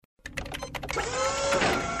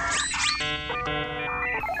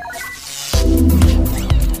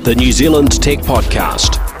the New Zealand Tech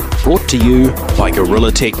Podcast, brought to you by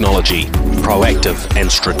Gorilla Technology, proactive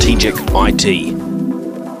and strategic IT.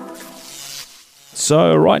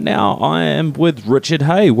 So right now I am with Richard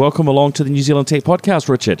Hay. Welcome along to the New Zealand Tech Podcast,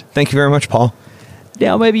 Richard. Thank you very much, Paul.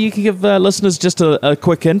 Now maybe you can give listeners just a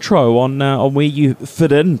quick intro on where you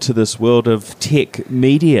fit into this world of tech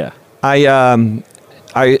media. I've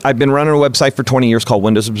been running a website for 20 years called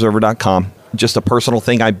WindowsObserver.com. Just a personal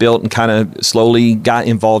thing I built and kind of slowly got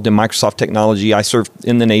involved in Microsoft technology. I served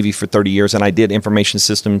in the Navy for 30 years, and I did information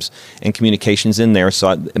systems and communications in there. So,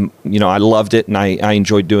 I loved it, and I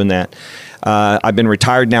enjoyed doing that. I've been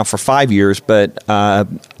retired now for 5 years, but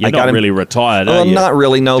you're not really retired, are you? Well, not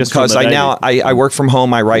really, no, Just because I work from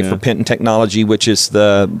home. I write for Penton Technology, which is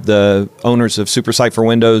the owners of SuperSite for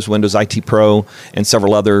Windows, Windows IT Pro, and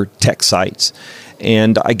several other tech sites.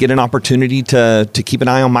 And I get an opportunity to keep an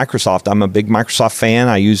eye on Microsoft. I'm a big Microsoft fan.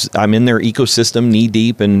 I'm in their ecosystem knee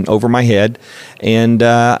deep and over my head. And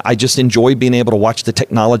I just enjoy being able to watch the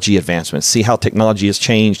technology advancements, see how technology has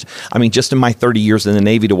changed. I mean, just in my 30 years in the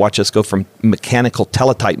Navy, to watch us go from mechanical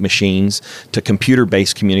teletype machines to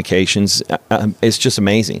computer-based communications, it's just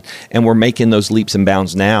amazing. And we're making those leaps and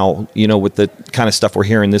bounds now, with the kind of stuff we're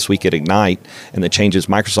hearing this week at Ignite and the changes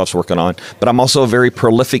Microsoft's working on. But I'm also a very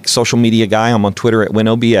prolific social media guy. I'm on Twitter at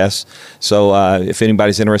WinOBS. So if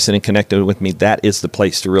anybody's interested in connecting with me, that is the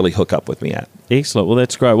place to really hook up with me at. Excellent. Well,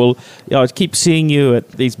 that's great. Well, I keep seeing you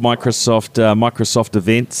at these Microsoft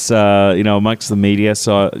events, amongst the media.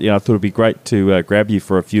 So, I thought it'd be great to grab you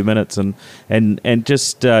for a few minutes and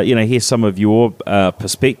just hear some of your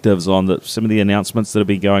perspectives on some of the announcements that have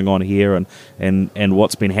been going on here and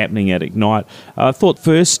what's been happening at Ignite. I thought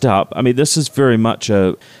first up, this is very much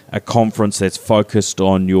a conference that's focused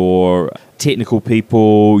on your technical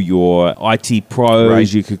people, your IT pros,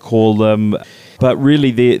 right, you could call them. But really,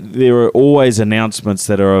 there are always announcements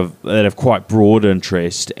that have quite broad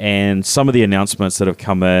interest, and some of the announcements that have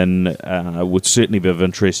come in would certainly be of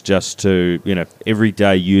interest just to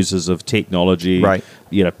everyday users of technology. Right.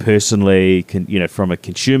 Personally, from a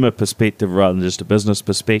consumer perspective rather than just a business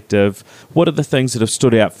perspective. What are the things that have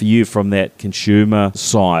stood out for you from that consumer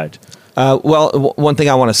side? One thing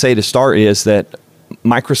I want to say to start is that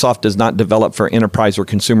Microsoft does not develop for enterprise or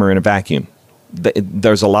consumer in a vacuum.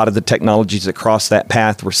 There's a lot of the technologies that cross that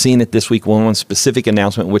path. We're seeing it this week. One specific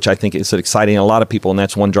announcement, which I think is exciting a lot of people, and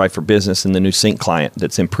that's OneDrive for Business and the new Sync client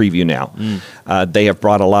that's in preview now. They have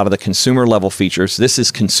brought a lot of the consumer level features. This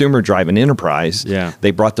is consumer drive and enterprise. Yeah.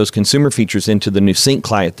 They brought those consumer features into the new Sync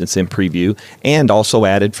client that's in preview, and also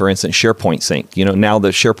added, for instance, SharePoint Sync. Now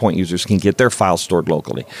the SharePoint users can get their files stored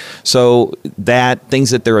locally. So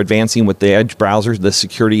things that they're advancing with the Edge browsers, the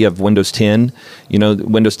security of Windows 10.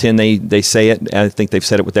 Windows 10, they say it. I think they've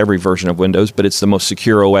said it with every version of Windows, but it's the most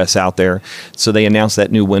secure OS out there. So they announced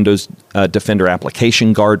that new Windows Defender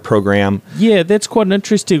Application Guard program. Yeah, that's quite an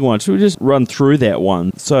interesting one. So we'll just run through that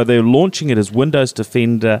one. So they're launching it as Windows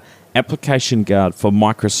Defender Application Guard for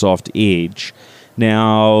Microsoft Edge.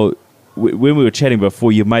 Now, when we were chatting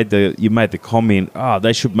before, you made the comment,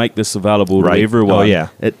 they should make this available to everyone. Oh, yeah.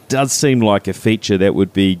 It does seem like a feature that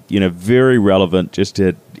would be very relevant just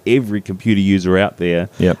to every computer user out there.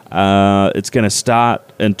 Yep. It's going to start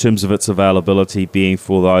in terms of its availability being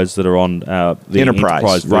for those that are on the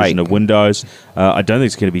enterprise version of Windows. I don't think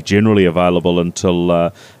it's going to be generally available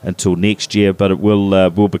until next year, but it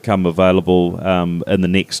will become available in the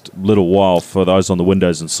next little while for those on the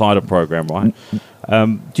Windows Insider program, right?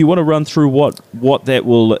 Do you want to run through what that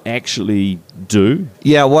will actually do?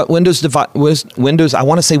 Yeah, what Windows, I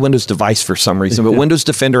want to say Windows Device for some reason, but Windows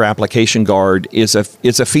Defender Application Guard is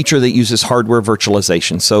a feature that uses hardware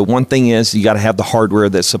virtualization. So one thing is you got to have the hardware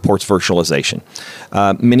that supports virtualization.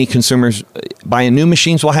 Many consumers buying new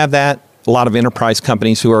machines will have that. A lot of enterprise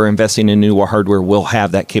companies who are investing in new hardware will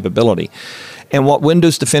have that capability. And what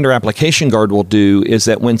Windows Defender Application Guard will do is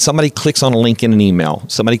that when somebody clicks on a link in an email,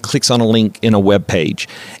 somebody clicks on a link in a web page,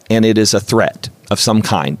 and it is a threat of some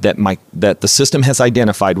kind that the system has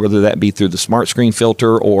identified, whether that be through the Smart Screen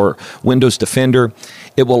filter or Windows Defender,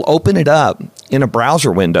 it will open it up in a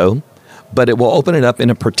browser window, but it will open it up in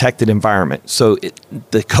a protected environment. So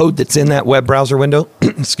the code that's in that web browser window,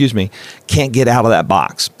 can't get out of that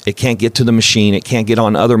box. It can't get to the machine. It can't get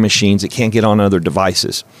on other machines. It can't get on other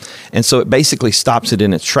devices. And so it basically stops it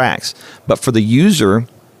in its tracks. But for the user,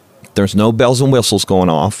 there's no bells and whistles going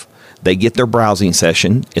off. They get their browsing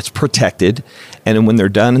session. It's protected. And then when they're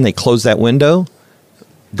done and they close that window,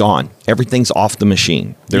 gone. Everything's off the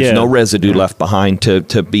machine. There's no residue left behind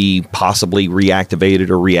to be possibly reactivated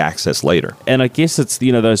or reaccessed later. And I guess it's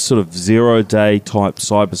those sort of 0-day type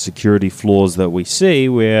cybersecurity flaws that we see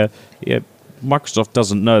where Microsoft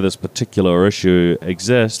doesn't know this particular issue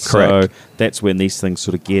exists. Correct. So that's when these things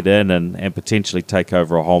sort of get in and potentially take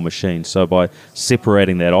over a whole machine. So by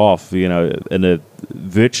separating that off, in a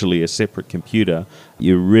virtually a separate computer,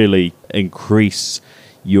 you really increase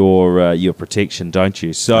your protection, don't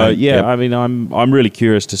you? So yep. I mean, I'm really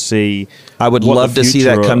curious to see. I would what love the to see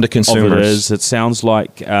that future come to of consumers. It sounds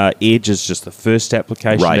like Edge is just the first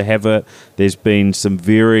application Right. to have it. There's been some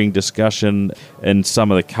varying discussion in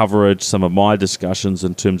some of the coverage, some of my discussions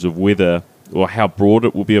in terms of whether or how broad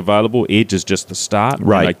it will be available. Edge is just the start.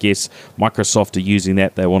 Right. And I guess Microsoft are using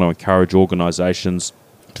that. They want to encourage organizations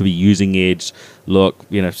to be using Edge. Look,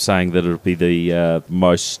 saying that it'll be the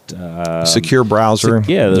most Secure browser.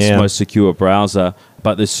 Most secure browser.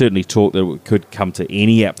 But there's certainly talk that it could come to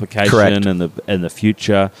any application Correct. in the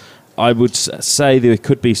future. I would say there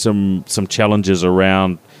could be some challenges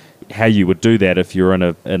around how you would do that if you're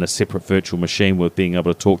in a separate virtual machine with being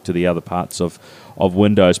able to talk to the other parts of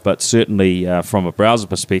Windows. But certainly from a browser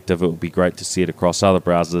perspective, it would be great to see it across other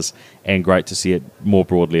browsers and great to see it more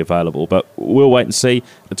broadly available. But we'll wait and see.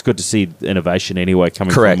 It's good to see innovation anyway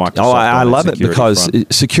coming Correct. from Microsoft. I love it because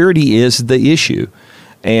security is the issue.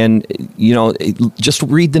 And, just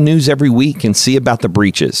read the news every week and see about the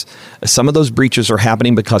breaches. Some of those breaches are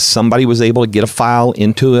happening because somebody was able to get a file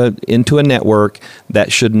into a network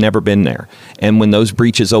that should never been there. And when those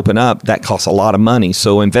breaches open up, that costs a lot of money.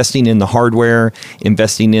 So investing in the hardware,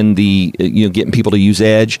 investing in the, getting people to use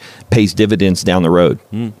Edge pays dividends down the road.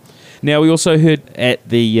 Now, we also heard at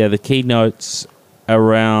the keynotes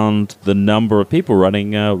around the number of people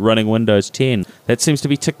running Windows 10. That seems to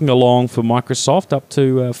be ticking along for Microsoft up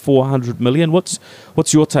to 400 million. What's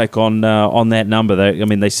your take on that number?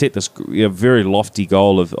 They set this very lofty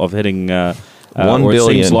goal of hitting 1 billion.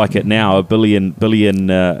 It seems like it now, a billion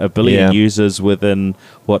users within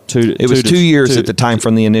what 2 It was 2 years at the time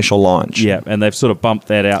from the initial launch. Yeah, and they've sort of bumped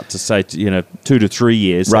that out to say 2 to 3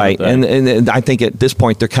 years. Right, and I think at this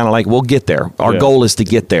point they're kind of like, we'll get there. Our goal is to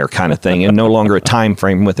get there, kind of thing, and no longer a time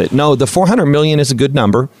frame with it. No, the 400 million is a good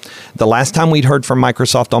number. The last time we'd heard from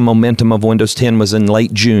Microsoft on momentum of Windows 10 was in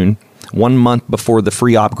late June. 1 month before the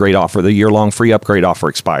free upgrade offer, the year-long free upgrade offer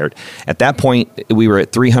expired. At that point, we were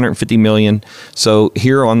at 350 million. So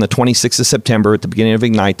here on the 26th of September, at the beginning of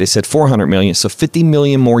Ignite, they said 400 million. So 50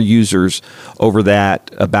 million more users over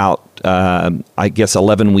that about,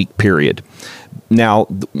 11-week period. Now,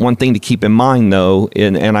 one thing to keep in mind, though,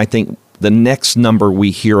 and I think the next number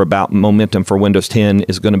we hear about momentum for Windows 10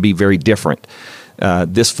 is going to be very different.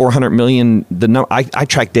 This 400 million, I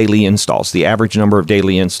track daily installs, the average number of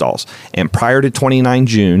daily installs. And prior to 29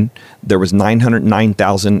 June, there was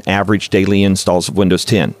 909,000 average daily installs of Windows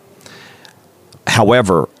 10.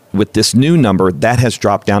 However, with this new number, that has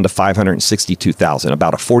dropped down to 562,000,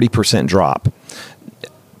 about a 40% drop.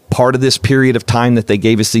 Part of this period of time that they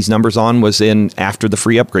gave us these numbers on was in after the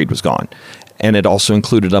free upgrade was gone. And it also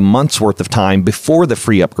included a month's worth of time before the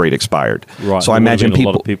free upgrade expired. Right. So I imagine a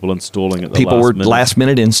lot of people installing it. People were last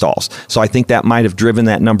minute installs. So I think that might have driven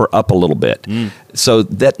that number up a little bit. So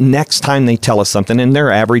that next time they tell us something, and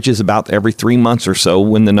their average is about every 3 months or so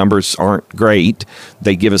when the numbers aren't great,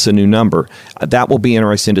 they give us a new number. That will be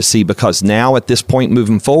interesting to see because now at this point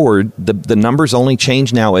moving forward, the numbers only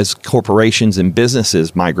change now as corporations and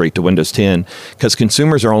businesses migrate to Windows 10 because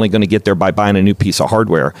consumers are only going to get there by buying a new piece of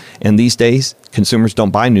hardware. And these days, consumers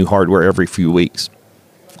don't buy new hardware every few weeks.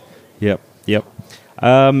 Yep.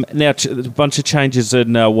 Now, a bunch of changes in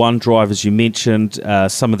OneDrive, as you mentioned.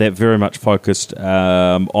 Some of that very much focused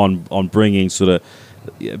on bringing sort of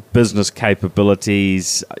business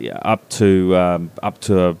capabilities up to a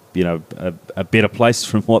better place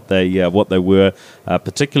from what they were.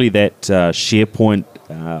 Particularly that SharePoint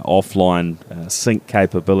offline sync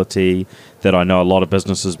capability that I know a lot of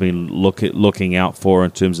businesses have been looking out for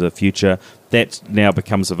in terms of the future. That now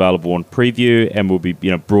becomes available on preview and will be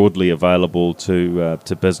broadly available to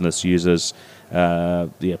business users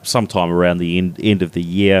sometime around the end of the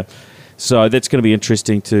year. So that's going to be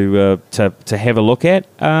interesting to have a look at.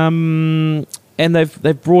 And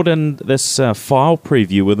they've brought in this file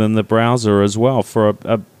preview within the browser as well for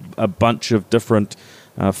a bunch of different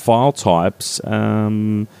file types.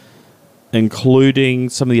 Including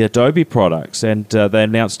some of the Adobe products, and they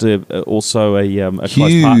announced also a huge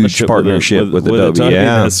close partnership with Adobe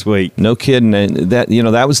this week. No kidding, and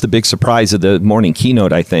that was the big surprise of the morning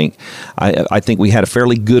keynote. I think we had a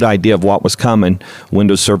fairly good idea of what was coming: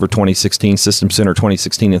 Windows Server 2016, System Center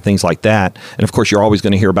 2016, and things like that. And of course, you're always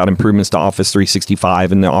going to hear about improvements to Office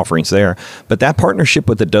 365 and the offerings there. But that partnership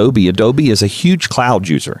with Adobe is a huge cloud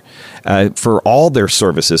user for all their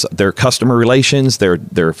services, their customer relations, their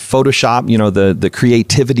Photoshop. top, the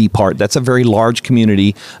creativity part, that's a very large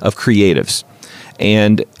community of creatives.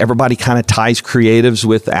 And everybody kind of ties creatives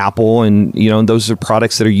with Apple, and those are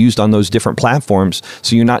products that are used on those different platforms.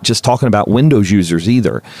 So you're not just talking about Windows users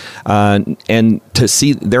either. And to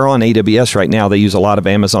see, they're on AWS right now. They use a lot of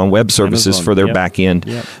Amazon Web Services for their back end.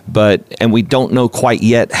 And we don't know quite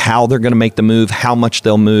yet how they're going to make the move, how much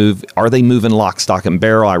they'll move. Are they moving lock, stock, and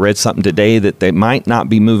barrel? I read something today that they might not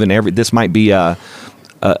be moving this might be a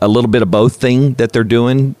little bit of both thing that they're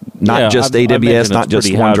doing, not just AWS, not just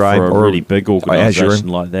OneDrive, for a or really big organization Azure.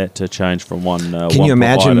 like that to change from one. Can you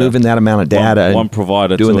imagine moving that amount of data, one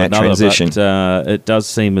provider doing to that another? transition? But, it does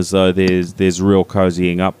seem as though there's real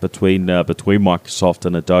cozying up between Microsoft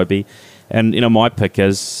and Adobe, and my pick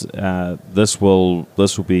is this will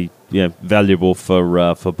be valuable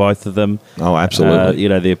for both of them. Oh, absolutely.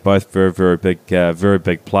 They're both very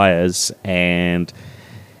big players, and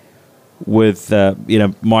with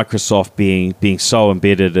Microsoft being so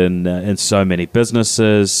embedded in so many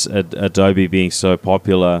businesses, Adobe being so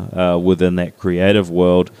popular within that creative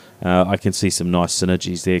world, I can see some nice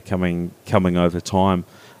synergies there coming over time.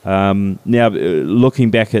 Now,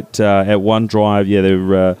 looking back at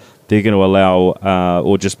OneDrive, they're going to allow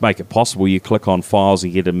or just make it possible. You click on files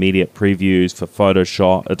and get immediate previews for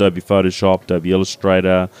Photoshop, Adobe Photoshop, Adobe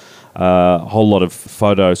Illustrator. A whole lot of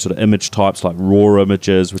photo sort of image types like raw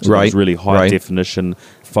images, which is really high definition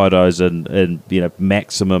photos and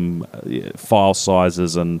maximum file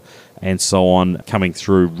sizes and so on coming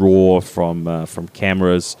through raw from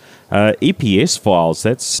cameras. EPS files,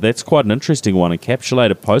 that's quite an interesting one.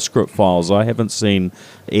 Encapsulated PostScript files, I haven't seen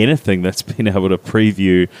anything that's been able to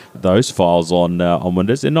preview those files on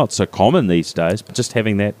Windows. They're not so common these days, but just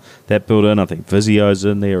having that built in, I think Visio's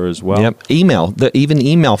in there as well. Yep, even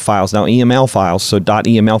email files now, EML files, so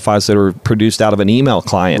 .eml files that are produced out of an email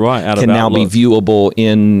client can now be viewable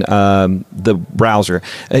in the browser.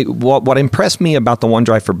 What impressed me about the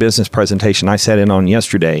OneDrive for Business presentation I sat in on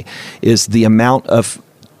yesterday is the amount of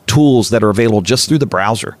tools that are available just through the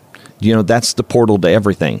browser. That's the portal to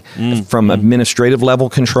everything. From administrative level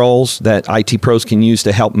controls that IT pros can use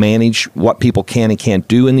to help manage what people can and can't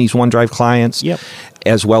do in these OneDrive clients,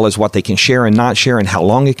 as well as what they can share and not share and how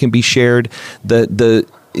long it can be shared.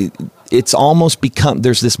 It's almost become,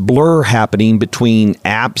 there's this blur happening between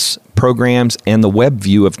apps, programs, and the web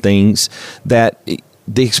view of things that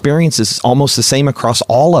the experience is almost the same across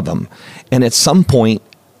all of them. And at some point,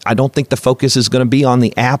 I don't think the focus is going to be on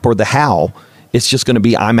the app or the how. It's just going to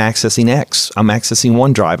be, I'm accessing X, I'm accessing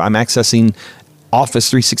OneDrive, I'm accessing Office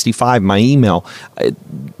 365, my email.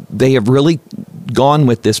 They have really gone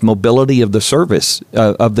with this mobility of the service,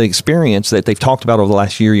 of the experience that they've talked about over the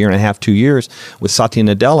last year and a half, 2 years with Satya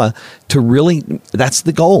Nadella to really, that's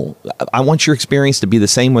the goal. I want your experience to be the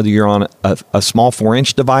same whether you're on a small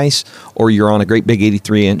 4-inch device or you're on a great big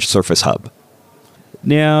 83-inch Surface Hub.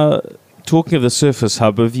 Now, talking of the Surface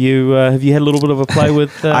Hub, have you had a little bit of a play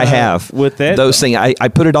with? I have with that. Those things. I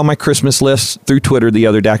put it on my Christmas list through Twitter the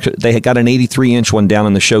other day. They had got an 83-inch one down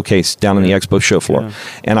in the showcase down in the expo show floor,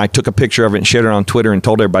 and I took a picture of it and shared it on Twitter and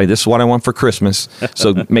told everybody, "This is what I want for Christmas."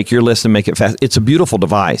 So make your list and make it fast. It's a beautiful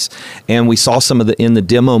device, and we saw some of in the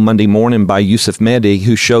demo Monday morning by Yusuf Mehdi,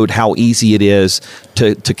 who showed how easy it is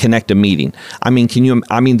to connect a meeting. I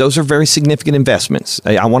mean, those are very significant investments.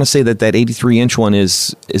 I want to say that 83-inch one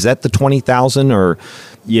is that the 20,000 or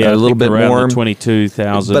a little bit more,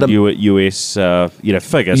 22,000 US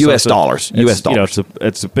figure. US dollars.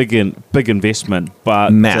 It's a big investment,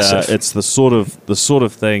 but massive. It's the sort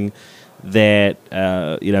of thing that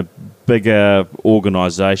bigger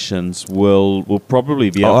organizations will probably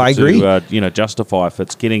be able to justify if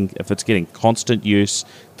it's getting constant use,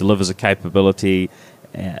 delivers a capability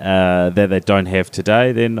that they don't have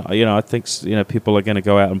today. Then I think people are going to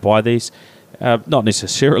go out and buy these. Not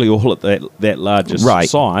necessarily all at that largest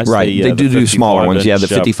size. Right, they do smaller ones. Yeah, the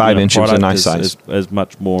 55-inch is a nice size. Is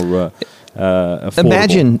much more affordable.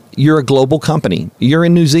 Imagine you're a global company. You're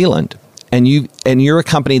in New Zealand, and you're a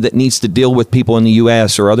company that needs to deal with people in the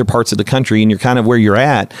U.S. or other parts of the country, and you're kind of where you're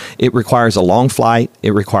at. It requires a long flight.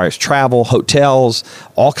 It requires travel, hotels,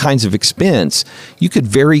 all kinds of expense. You could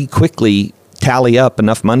very quickly tally up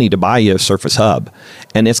enough money to buy you a Surface Hub,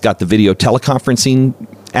 and it's got the video teleconferencing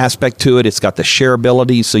aspect to it. It's got the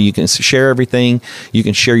shareability, so you can share everything. You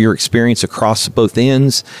can share your experience across both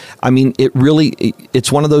ends. I mean,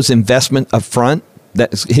 it's one of those investment up front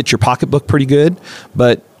that hits your pocketbook pretty good,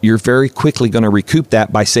 but you're very quickly going to recoup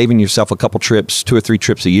that by saving yourself a couple trips, 2 or 3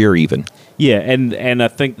 trips a year even. Yeah, and I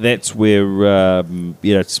think that's where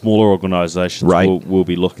smaller organisations will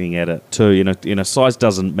be looking at it too. Size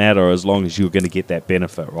doesn't matter as long as you're going to get that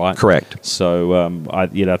benefit, right? Correct. So I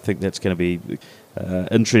think that's going to be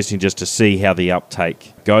interesting just to see how the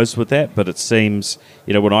uptake goes with that. But it seems,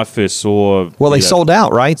 when I first saw, they sold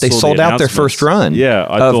out, right? They sold out their first run. Yeah,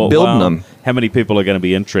 I thought, building them. How many people are going to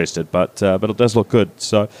be interested? But it does look good.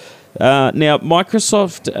 So. Now,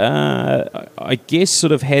 Microsoft, I guess,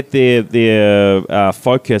 sort of had their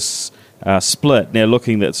focus split. Now,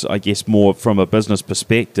 looking that's, I guess, more from a business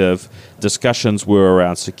perspective, discussions were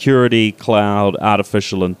around security, cloud,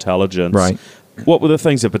 artificial intelligence. Right. What were the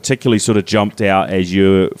things that particularly sort of jumped out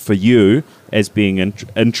for you as being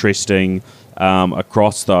interesting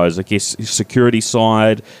across those? I guess security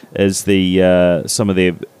side is some of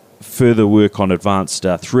their further work on advanced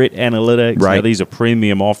threat analytics. Right. Now, these are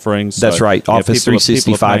premium offerings. That's right. Office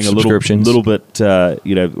 365 subscriptions. A little bit,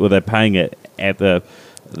 they're paying it at the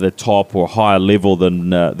top or higher level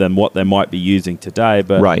than what they might be using today.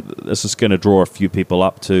 But this is going to draw a few people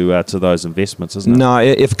up to those investments, isn't it? No,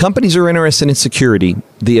 if companies are interested in security,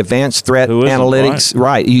 the advanced threat analytics,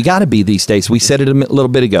 right, you got to be these days. We said it a little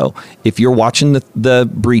bit ago. If you're watching the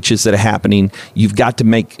breaches that are happening, you've got to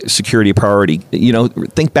make security a priority.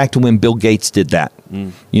 Think back to when Bill Gates did that.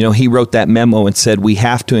 He wrote that memo and said we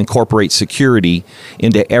have to incorporate security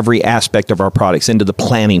into every aspect of our products, into the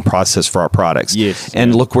planning process for our products. Yes.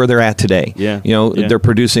 And look where they're at today. They're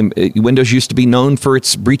producing. Windows used to be known for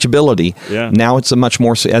its breachability. Now it's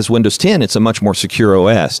as Windows 10, it's a much more secure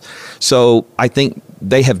OS. So I think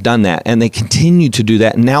they have done that, and they continue to do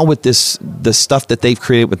that. Now with the stuff that they've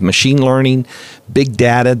created with machine learning, big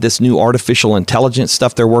data, this new artificial intelligence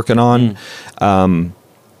stuff they're working on,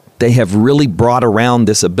 they have really brought around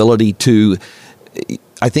this ability to,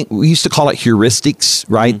 I think we used to call it heuristics,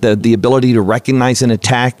 right? The ability to recognize an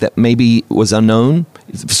attack that maybe was unknown.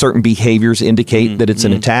 Certain behaviors indicate that it's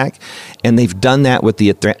an attack. And they've done that with the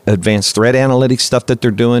advanced threat analytics stuff that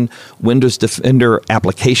they're doing. Windows Defender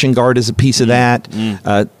Application Guard is a piece of that.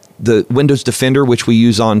 The Windows Defender, which we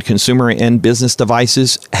use on consumer and business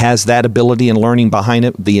devices, has that ability and learning behind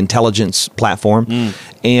it, the intelligence platform.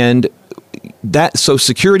 And so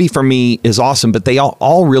security for me is awesome, but they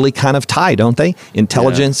all really kind of tie, don't they?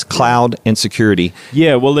 Intelligence, cloud, and security.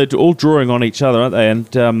 Yeah, well, they're all drawing on each other, aren't they? And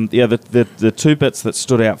the two bits that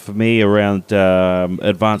stood out for me around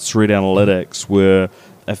advanced threat analytics were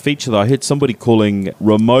a feature that I heard somebody calling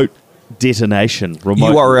remote detonation.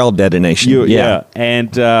 URL detonation.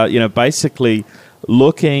 And basically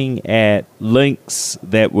looking at links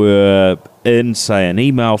that were in, say, an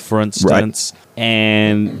email, for instance,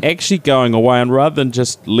 and actually going away, and rather than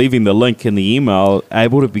just leaving the link in the email,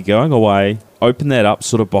 able to be going away, open that up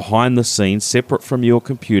sort of behind the scenes, separate from your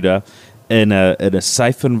computer, in a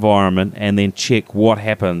safe environment, and then check what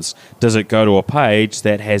happens. Does it go to a page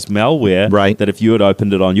that has malware that if you had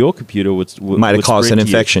opened it on your computer might have caused an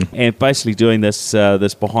infection? And basically doing this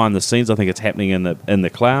behind the scenes. I think it's happening in the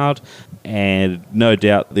cloud, and no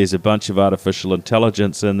doubt there's a bunch of artificial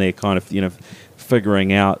intelligence in there, kind of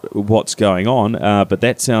figuring out what's going on. But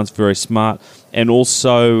that sounds very smart. And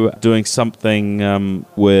also doing something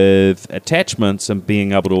with attachments and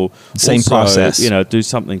being able to same process, do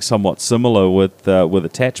something somewhat similar with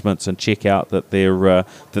attachments and check out that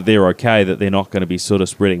they're okay, that they're not going to be sort of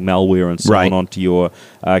spreading malware and so on onto your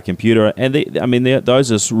computer. And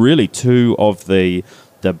those are really two of the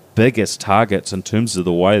biggest targets in terms of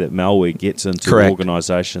the way that malware gets into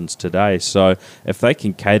organizations today. So if they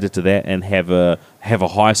can cater to that and have a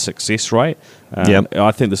high success rate,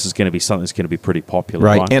 I think this is going to be something that's going to be pretty popular.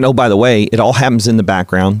 Right. And by the way, it all happens in the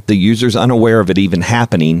background. The user's unaware of it even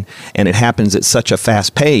happening, and it happens at such a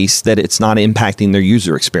fast pace that it's not impacting their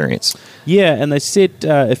user experience. Yeah, and they said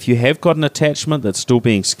if you have got an attachment that's still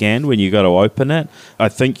being scanned when you go to open it, I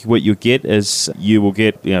think what you get is you will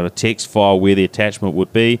get a text file where the attachment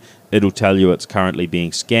would be. It'll tell you it's currently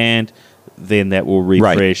being scanned. Then that will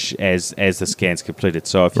refresh as the scan's completed.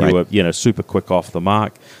 So if you were super quick off the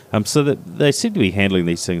mark, so that they seem to be handling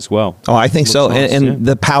these things well. Oh, I think so, nice, and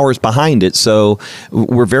the power's behind it. So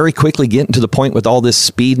we're very quickly getting to the point with all this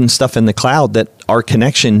speed and stuff in the cloud that our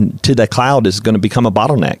connection to the cloud is going to become a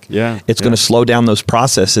bottleneck. It's going to slow down those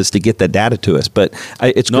processes to get the data to us. But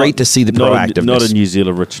it's great to see the proactiveness. Not in New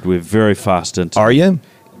Zealand, Richard. We're very fast into. Are you?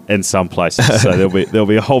 in some places. So there'll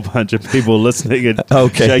be a whole bunch of people listening and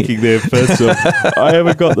shaking their fists. I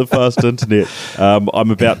haven't got the fast internet.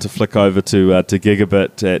 I'm about to flick over to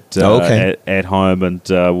gigabit at home, and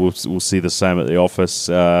we'll see the same at the office.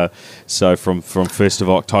 So from 1st of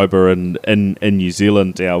October in New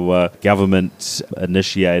Zealand, our government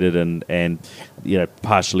initiated and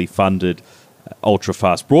partially funded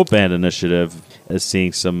ultra-fast broadband initiative is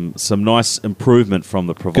seeing some nice improvement from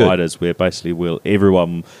the providers. Good. Where basically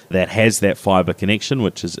everyone that has that fibre connection,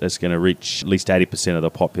 which is going to reach at least 80% of the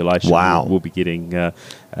population, will be getting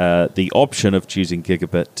the option of choosing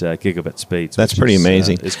gigabit speeds. That's pretty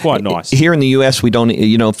amazing. It's quite nice. Here in the U.S., we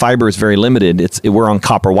don't, fibre is very limited. We're on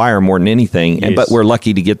copper wire more than anything, yes. But we're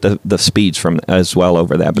lucky to get the speeds from as well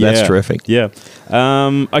over that. But that's terrific. Yeah.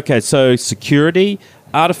 Okay, so security.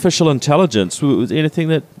 Artificial intelligence, was anything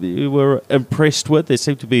that you were impressed with? There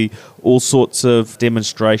seemed to be all sorts of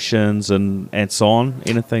demonstrations and so on.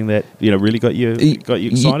 Anything that really got you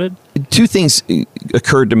excited? Two things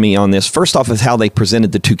occurred to me on this. First off is how they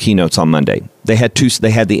presented the two keynotes on Monday. They had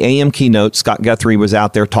the AM keynote. Scott Guthrie was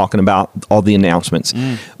out there talking about all the announcements.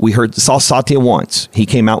 We saw Satya once. He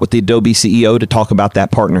came out with the Adobe CEO to talk about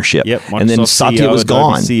that partnership. Yep, Microsoft and then Satya CEO, was Adobe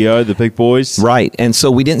gone. CEO, the big boys. Right. And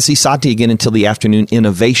so we didn't see Satya again until the afternoon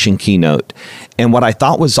innovation keynote. And what I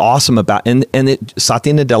thought was awesome about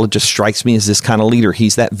Satya Nadella just strikes me as this kind of leader.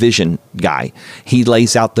 He's that vision guy. He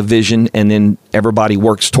lays out the vision, and then everybody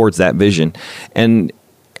works towards that vision. And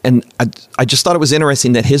I just thought it was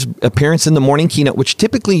interesting that his appearance in the morning keynote, which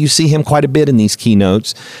typically you see him quite a bit in these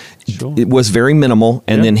keynotes, it was very minimal,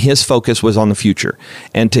 and then his focus was on the future.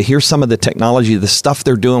 And to hear some of the technology, the stuff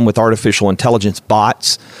they're doing with artificial intelligence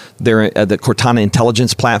bots, the Cortana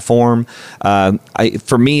intelligence platform.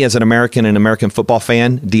 For me, as an American football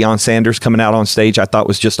fan, Deion Sanders coming out on stage, I thought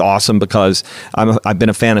was just awesome because I've been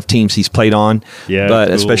a fan of teams he's played on,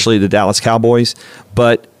 especially the Dallas Cowboys.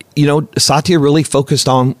 But Satya really focused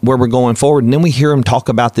on where we're going forward. And then we hear him talk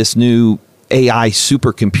about this new AI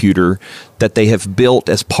supercomputer that they have built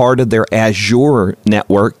as part of their Azure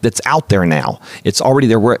network that's out there now. It's already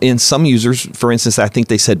there. In some users, for instance, I think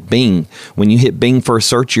they said Bing. When you hit Bing for a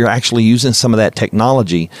search, you're actually using some of that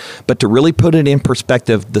technology. But to really put it in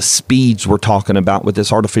perspective, the speeds we're talking about with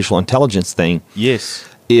this artificial intelligence thing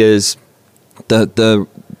is the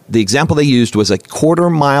example they used was a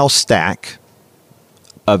 1/4-mile stack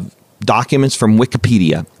of documents from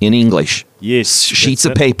Wikipedia in English. Yes. Sheets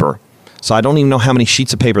of paper. So I don't even know how many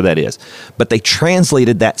sheets of paper that is. But they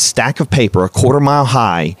translated that stack of paper, a 1/4-mile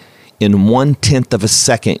high, in 1/10 of a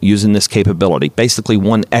second using this capability. Basically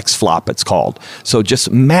 1 exaflop it's called. So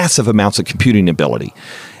just massive amounts of computing ability.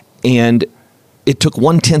 And it took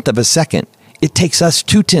 1/10 of a second. It takes us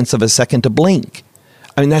 2/10 of a second to blink.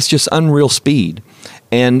 I mean, that's just unreal speed.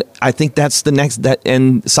 And I think that's the next,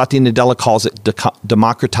 and Satya Nadella calls it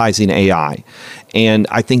democratizing AI. And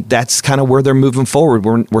I think that's kind of where they're moving forward.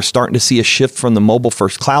 We're starting to see a shift from the mobile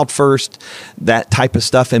first, cloud first, that type of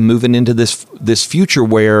stuff, and moving into this future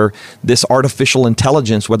where this artificial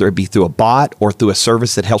intelligence, whether it be through a bot or through a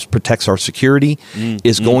service that helps protects our security,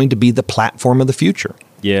 is going to be the platform of the future.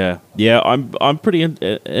 Yeah. I'm pretty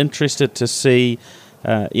interested to see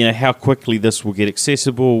how quickly this will get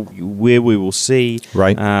accessible, where we will see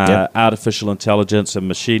artificial intelligence and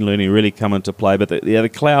machine learning really come into play. But the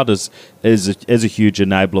cloud is a huge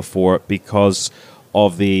enabler for it because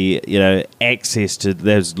of the access to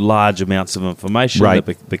those large amounts of information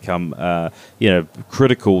that become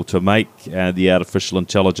critical to make the artificial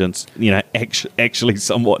intelligence actually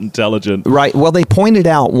somewhat intelligent. Right. Well, they pointed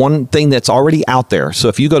out one thing that's already out there. So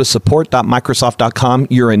if you go to support.microsoft.com,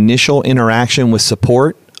 your initial interaction with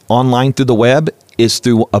support online through the web is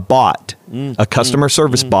through a bot, a customer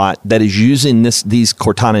service bot that is using these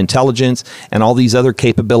Cortana intelligence and all these other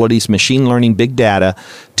capabilities, machine learning, big data,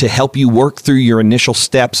 to help you work through your initial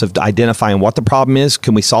steps of identifying what the problem is.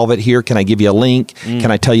 Can we solve it here? Can I give you a link?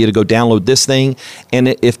 Can I tell you to go download this thing? And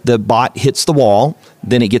if the bot hits the wall,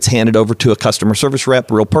 then it gets handed over to a customer service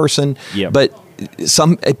rep, real person. Yep. But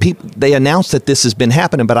some people, they announced that this has been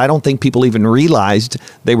happening, but I don't think people even realized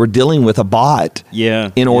they were dealing with a bot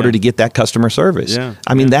in order to get that customer service. Yeah.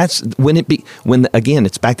 I mean, that's when again,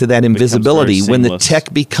 it's back to that invisibility. When the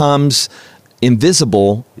tech becomes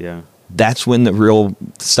invisible, that's when the real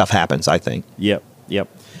stuff happens, I think. Yep.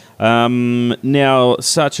 Now,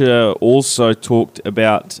 Satya also talked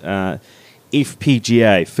about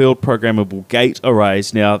FPGA, Field-Programmable Gate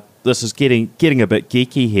Arrays. Now, this is getting a bit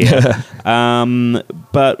geeky here.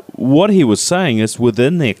 But what he was saying is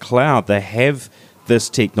within their cloud, they have this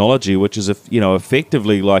technology, which is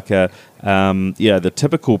effectively like the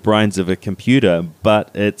typical brains of a computer,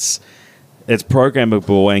 but it's It's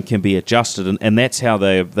programmable and can be adjusted, and that's how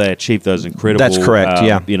they achieve those incredible. That's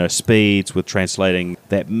correct. Speeds with translating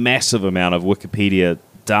that massive amount of Wikipedia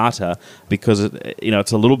data, because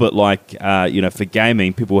it's a little bit like for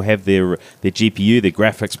gaming, people have their GPU, their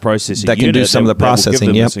graphics processing that can unit do some of the processing. That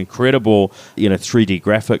will give them this incredible 3D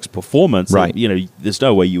graphics performance. Right. And, there's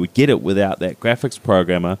no way you would get it without that graphics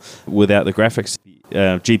programmer, without the graphics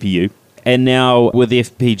GPU. And now with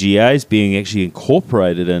FPGAs being actually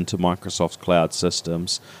incorporated into Microsoft's cloud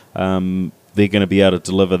systems, they're going to be able to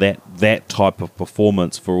deliver that type of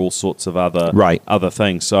performance for all sorts of other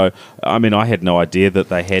things. So, I mean, I had no idea that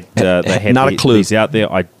they had not a clue. These out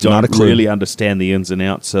there. I don't really understand the ins and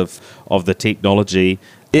outs of the technology.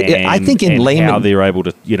 I think in layman, how they're able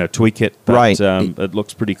to tweak it, but right. It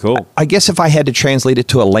looks pretty cool. I guess if I had to translate it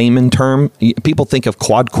to a layman term, people think of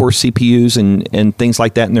quad-core CPUs and things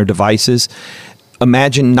like that in their devices.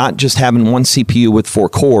 Imagine not just having one CPU with 4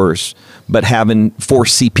 cores, but having 4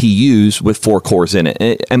 CPUs with 4 cores in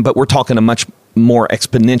it. But we're talking a much more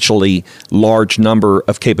exponentially large number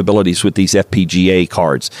of capabilities with these FPGA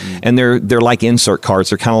cards. And they're like insert cards.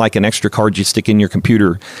 They're kind of like an extra card you stick in your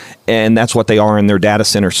computer. And that's what they are in their data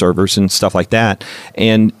center servers and stuff like that.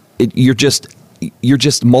 And you're just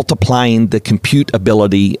multiplying the compute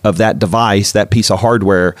ability of that device, that piece of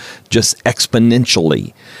hardware, just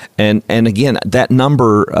exponentially. And again, that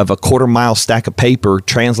number of a quarter-mile stack of paper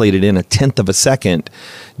translated in 1/10 of a second,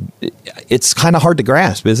 it's kind of hard to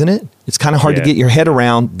grasp, isn't it? It's kind of hard to get your head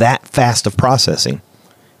around that fast of processing.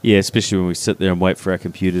 Yeah, especially when we sit there and wait for our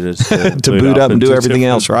computers to boot up and do everything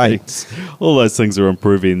else, right? All those things are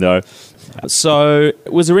improving, though. So,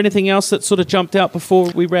 was there anything else that sort of jumped out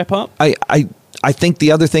before we wrap up? I think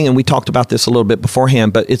the other thing, and we talked about this a little bit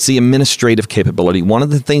beforehand, but it's the administrative capability. One of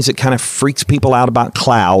the things that kind of freaks people out about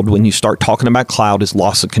cloud when you start talking about cloud is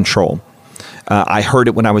loss of control. I heard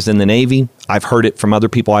it when I was in the Navy. I've heard it from other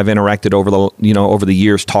people I've interacted over the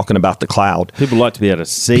years talking about the cloud. People like to be able to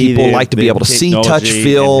see. People like to be able to see, touch,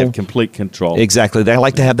 feel, and have complete control. Exactly. They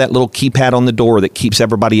like to have that little keypad on the door that keeps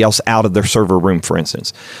everybody else out of their server room, for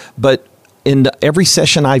instance. But in every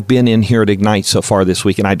session I've been in here at Ignite so far this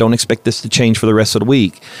week, and I don't expect this to change for the rest of the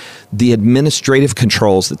week, the administrative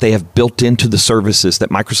controls that they have built into the services that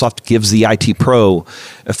Microsoft gives the IT pro,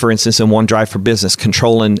 for instance, in OneDrive for Business,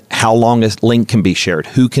 controlling how long a link can be shared,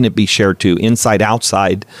 who can it be shared to, inside,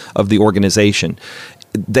 outside of the organization.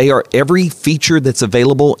 They are every feature that's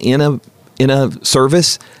available in a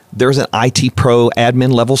service. There's an IT pro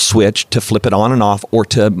admin level switch to flip it on and off or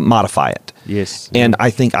to modify it. Yes. And I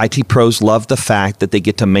think IT pros love the fact that they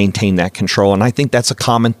get to maintain that control. And I think that's a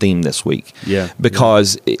common theme this week. Yeah.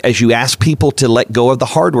 Because as you ask people to let go of the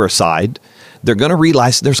hardware side, they're going to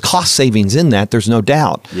realize there's cost savings in that. There's no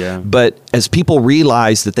doubt. Yeah. But as people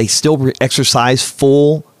realize that they still exercise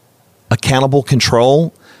full accountable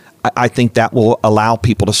control, I think that will allow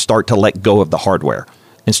people to start to let go of the hardware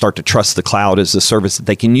and start to trust the cloud as a service that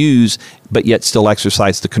they can use, but yet still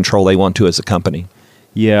exercise the control they want to as a company.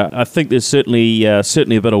 Yeah, I think there's certainly a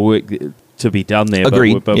bit of work to be done there.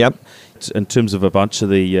 Agreed. But yep. In terms of a bunch of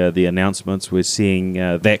the announcements, we're seeing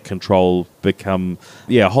that control become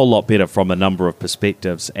a whole lot better from a number of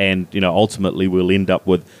perspectives, and ultimately we'll end up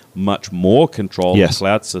with much more control of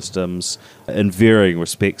cloud systems in varying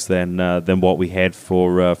respects than what we had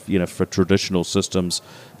for traditional systems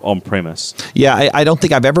on premise. Yeah, I don't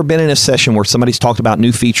think I've ever been in a session where somebody's talked about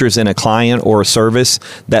new features in a client or a service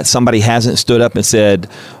that somebody hasn't stood up and said,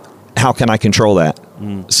 how can I control that?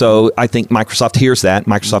 So I think Microsoft hears that.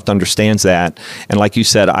 Microsoft understands that. And like you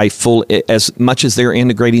said, as much as they're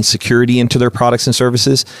integrating security into their products and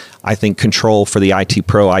services, I think control for the IT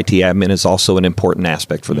pro, IT admin is also an important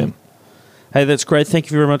aspect for them. Hey, that's great. Thank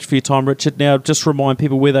you very much for your time, Richard. Now, just remind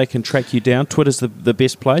people where they can track you down. Twitter's the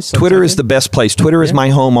best place? Twitter is the best place. Twitter is my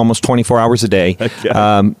home almost 24 hours a day.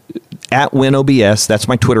 Okay. At WinOBS, that's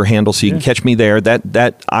my Twitter handle, so you can catch me there.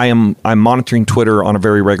 I'm monitoring Twitter on a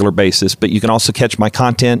very regular basis, but you can also catch my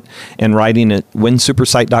content and writing at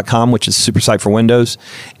winsupersite.com, which is Supersite for Windows.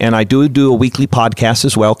 And I do a weekly podcast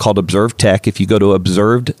as well called Observed Tech. If you go to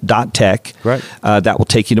observed.tech, right. That will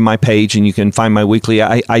take you to my page, and you can find my weekly.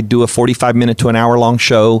 I do a 45-minute to an hour-long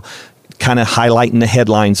show kind of highlighting the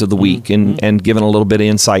headlines of the week and giving a little bit of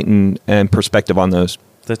insight and perspective on those.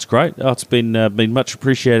 That's great. Oh, it's been much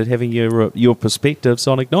appreciated having your perspectives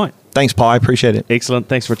on Ignite. Thanks, Paul. I appreciate it. Excellent.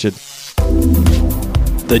 Thanks, Richard.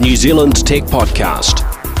 The New Zealand Tech Podcast,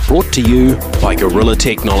 brought to you by Gorilla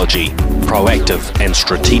Technology, proactive and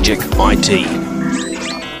strategic IT.